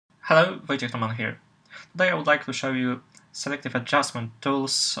Hello, Toman here. Today I would like to show you selective adjustment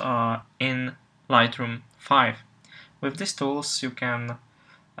tools in Lightroom 5. With these tools you can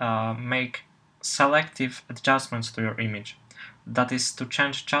make selective adjustments to your image. That is to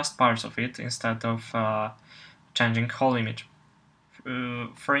change just parts of it instead of changing whole image.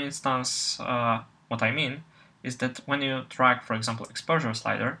 For instance, what I mean is that when you drag, for example, exposure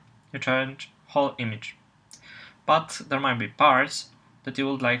slider, you change whole image. But there might be parts that you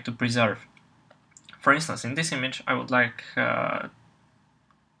would like to preserve. For instance, in this image, I would like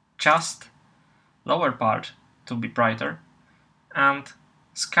just lower part to be brighter and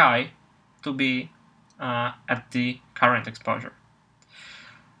sky to be at the current exposure.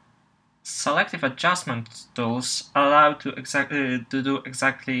 Selective adjustment tools allow to do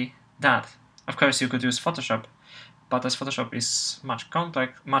exactly that. Of course, you could use Photoshop, but as Photoshop is much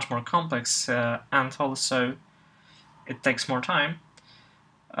more complex, and also it takes more time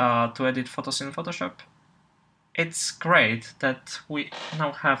to edit photos in Photoshop, it's great that we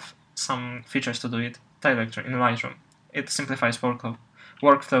now have some features to do it directly in Lightroom. It simplifies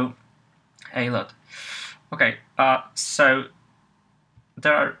workflow a lot. Okay, so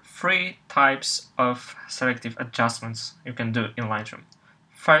there are three types of selective adjustments you can do in Lightroom.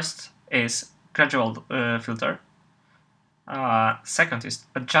 First is gradual filter. Second is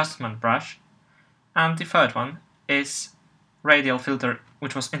adjustment brush. And the third one is radial filter,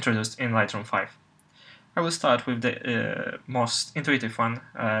 which was introduced in Lightroom 5. I will start with the most intuitive one,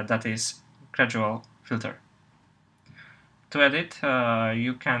 that is gradual filter. To edit,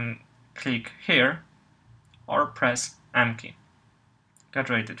 you can click here or press M key,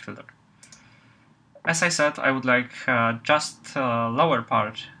 graduated filter. As I said, I would like just lower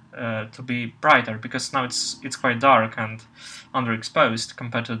part to be brighter, because now it's quite dark and underexposed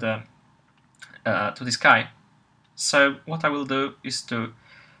compared to the sky. So what I will do is to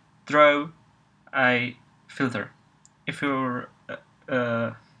draw a filter. If you're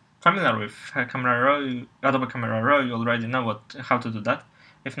familiar with Adobe Camera Raw, you already know how to do that.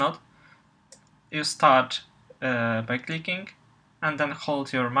 If not, you start by clicking and then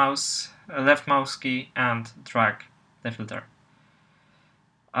hold your left mouse key and drag the filter.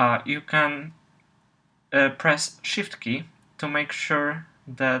 You can press Shift key to make sure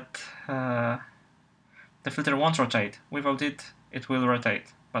that the filter won't rotate. Without it, it will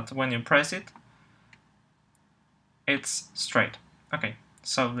rotate. But when you press it, it's straight. Okay,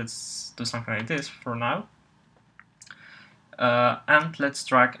 so let's do something like this for now. And let's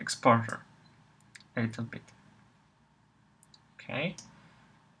drag exposure a little bit. Okay.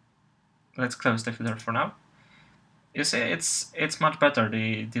 Let's close the filter for now. You see, it's much better.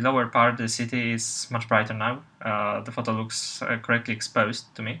 The lower part, the city, is much brighter now. The photo looks correctly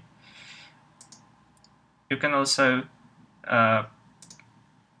exposed to me. You can also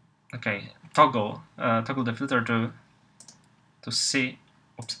toggle the filter to see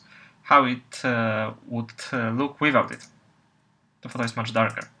how it would look without it. The photo is much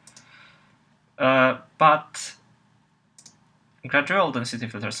darker. But gradual density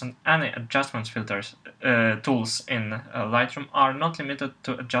filters and any adjustment filters tools in Lightroom are not limited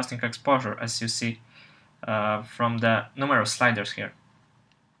to adjusting exposure, as you see from the numerous sliders here.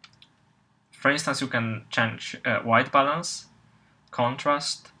 For instance, you can change white balance,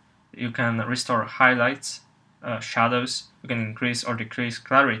 contrast, you can restore highlights, shadows, you can increase or decrease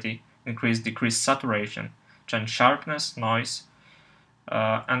clarity, decrease saturation, change sharpness, noise,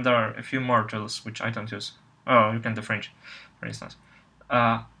 and there are a few more tools which I don't use. Oh, you can do fringe, for instance.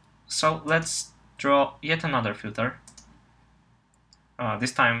 So let's draw yet another filter,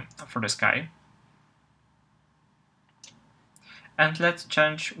 this time for the sky. And let's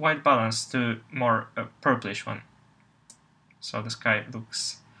change white balance to more purplish one. So the sky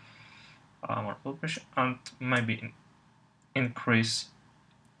looks more purplish, and maybe increase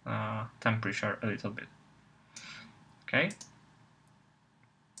temperature a little bit. Okay.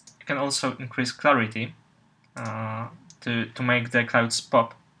 You can also increase clarity to make the clouds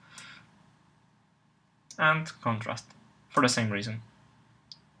pop, and contrast for the same reason.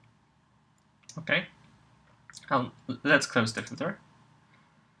 Okay. Now let's close the filter.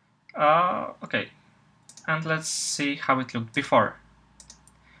 Okay, and let's see how it looked before.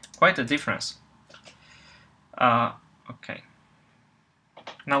 Quite a difference. Okay.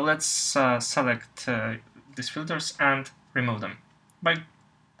 Now let's select these filters and remove them by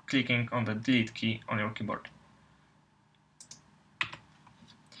clicking on the delete key on your keyboard.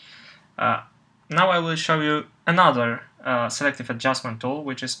 Now I will show you another selective adjustment tool,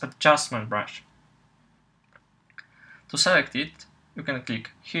 which is adjustment brush. To select it, you can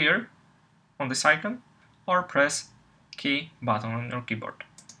click here on this icon or press key button on your keyboard.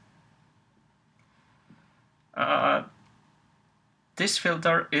 This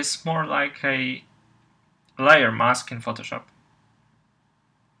filter is more like a layer mask in Photoshop.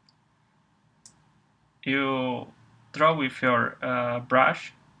 You draw with your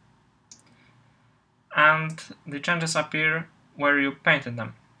brush, and the changes appear where you painted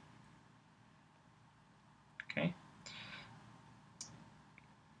them. Okay.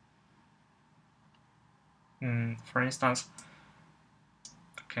 For instance,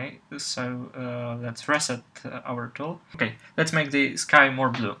 okay, so let's reset our tool. Okay, let's make the sky more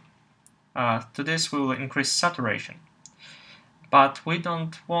blue. To this we will increase saturation. But we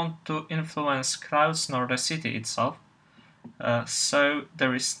don't want to influence clouds nor the city itself, so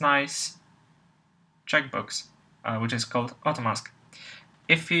there is nice checkbox, which is called Auto Mask.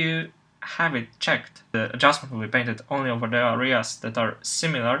 If you have it checked, the adjustment will be painted only over the areas that are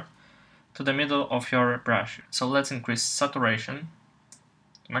similar to the middle of your brush. So let's increase saturation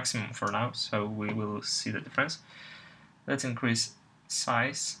to maximum for now, so we will see the difference. Let's increase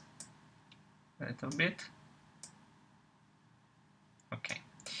size a little bit. Okay.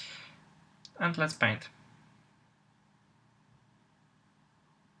 And let's paint.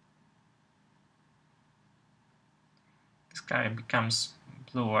 The sky becomes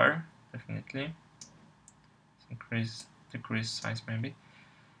bluer, definitely. Let's decrease size maybe.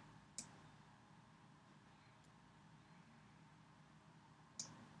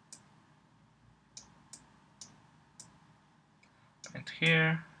 Paint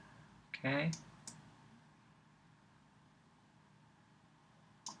here. Okay.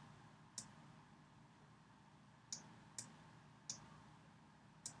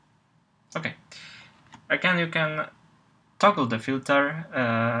 Okay. Again, you can toggle the filter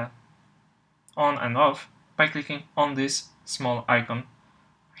on and off by clicking on this small icon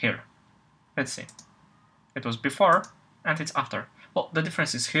here. Let's see. It was before and it's after. Well, the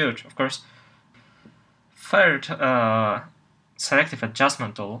difference is huge, of course. Third selective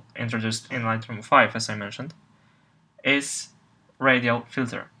adjustment tool introduced in Lightroom 5, as I mentioned, is Radial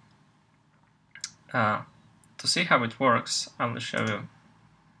filter. To see how it works, I will show you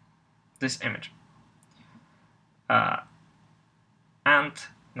this image. And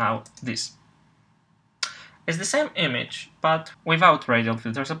now this. It's the same image, but without radial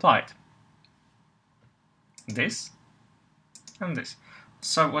filters applied. This and this.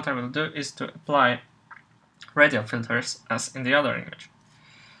 So what I will do is to apply radial filters as in the other image.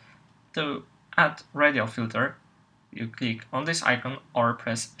 To add radial filter, you click on this icon or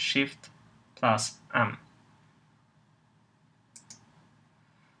press Shift plus M.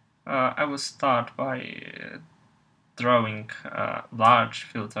 I will start by drawing a large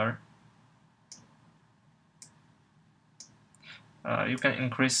filter. You can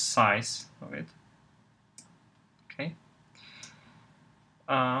increase size of it. Okay.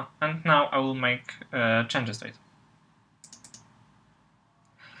 And now I will make changes to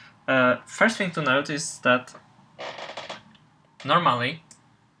it. First thing to note is that normally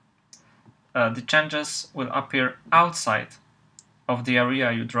the changes will appear outside of the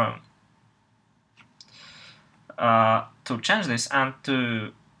area you drawn. To change this and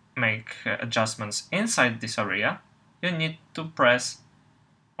to make adjustments inside this area, you need to press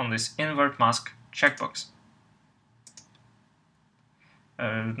on this invert mask checkbox.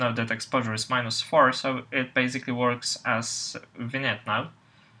 Note that exposure is -4, so it basically works as vignette now,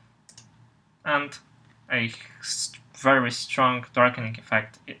 and a very strong darkening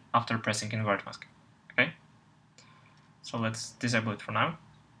effect after pressing invert mask. Okay, so let's disable it for now.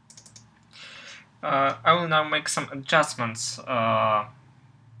 I will now make some adjustments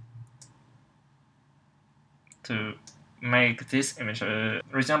to make this image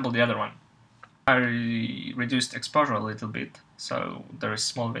resemble the other one. I reduced exposure a little bit, so there is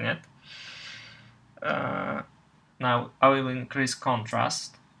small vignette. Now I will increase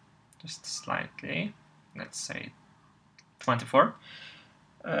contrast just slightly, let's say 24.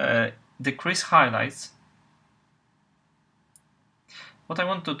 Decrease highlights. What I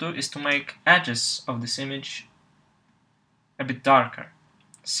want to do is to make edges of this image a bit darker,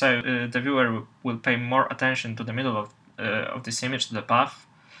 so the viewer will pay more attention to the middle of this image, to the path,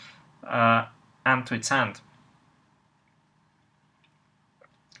 and to its end.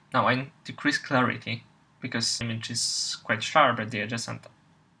 Now I decrease clarity, because the image is quite sharp at the edges, and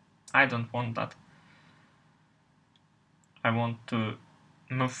I don't want that. I want to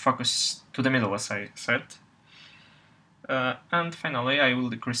move focus to the middle, as I said. And finally, I will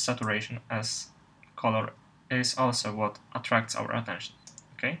decrease saturation, as color is also what attracts our attention.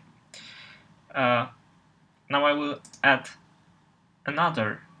 Okay. Now I will add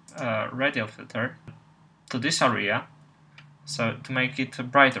another radial filter to this area, so to make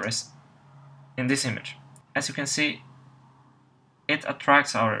it brighter as in this image. as you can see, it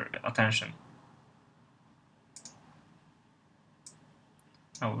attracts our attention.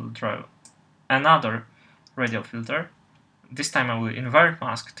 I will draw another radial filter. This time I will invert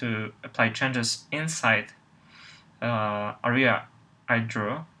mask to apply changes inside area I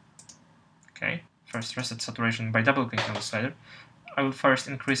drew. Okay, first reset saturation by double clicking on the slider. I will first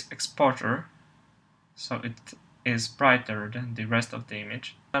increase exposure so it is brighter than the rest of the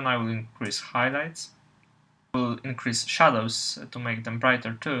image. Then I will increase highlights. I will increase shadows to make them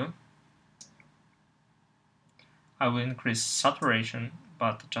brighter too. I will increase saturation,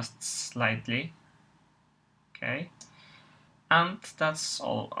 but just slightly. Okay, and that's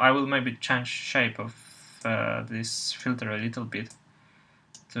all. I will maybe change shape of this filter a little bit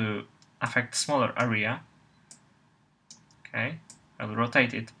to affect smaller area. Okay, I will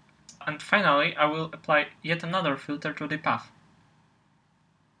rotate it. And finally, I will apply yet another filter to the path.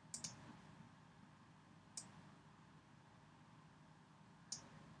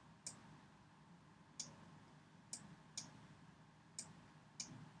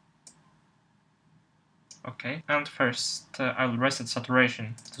 Okay, and first I will reset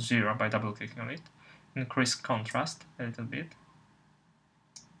saturation to 0 by double clicking on it. Increase contrast a little bit.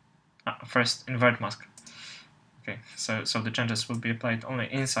 First invert mask. Okay, so the changes will be applied only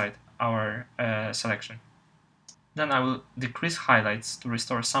inside our selection. Then I will decrease highlights to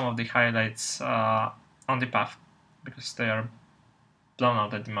restore some of the highlights on the path, because they are blown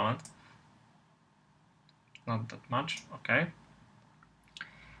out at the moment. Not that much, okay.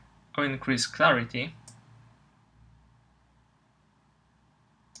 I will increase clarity.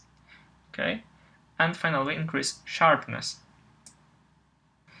 Okay, and finally increase sharpness.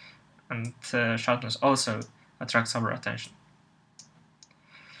 And sharpness also attracts our attention.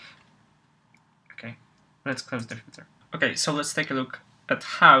 Okay, let's close the filter. Okay, so let's take a look at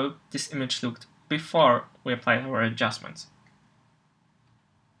how this image looked before we applied our adjustments.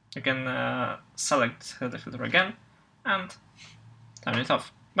 You can select the filter again and turn it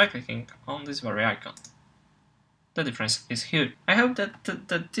off by clicking on this very icon. The difference is huge. I hope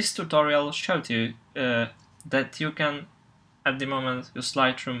that this tutorial showed you that you can at the moment use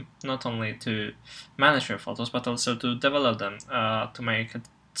Lightroom not only to manage your photos but also to develop them, to make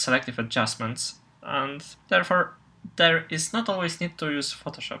selective adjustments, and therefore there is not always need to use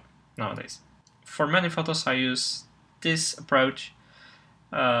Photoshop nowadays. For many photos I use this approach.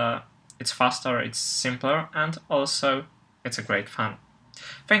 It's faster, it's simpler, and also it's a great fun.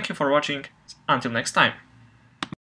 Thank you for watching. Until next time.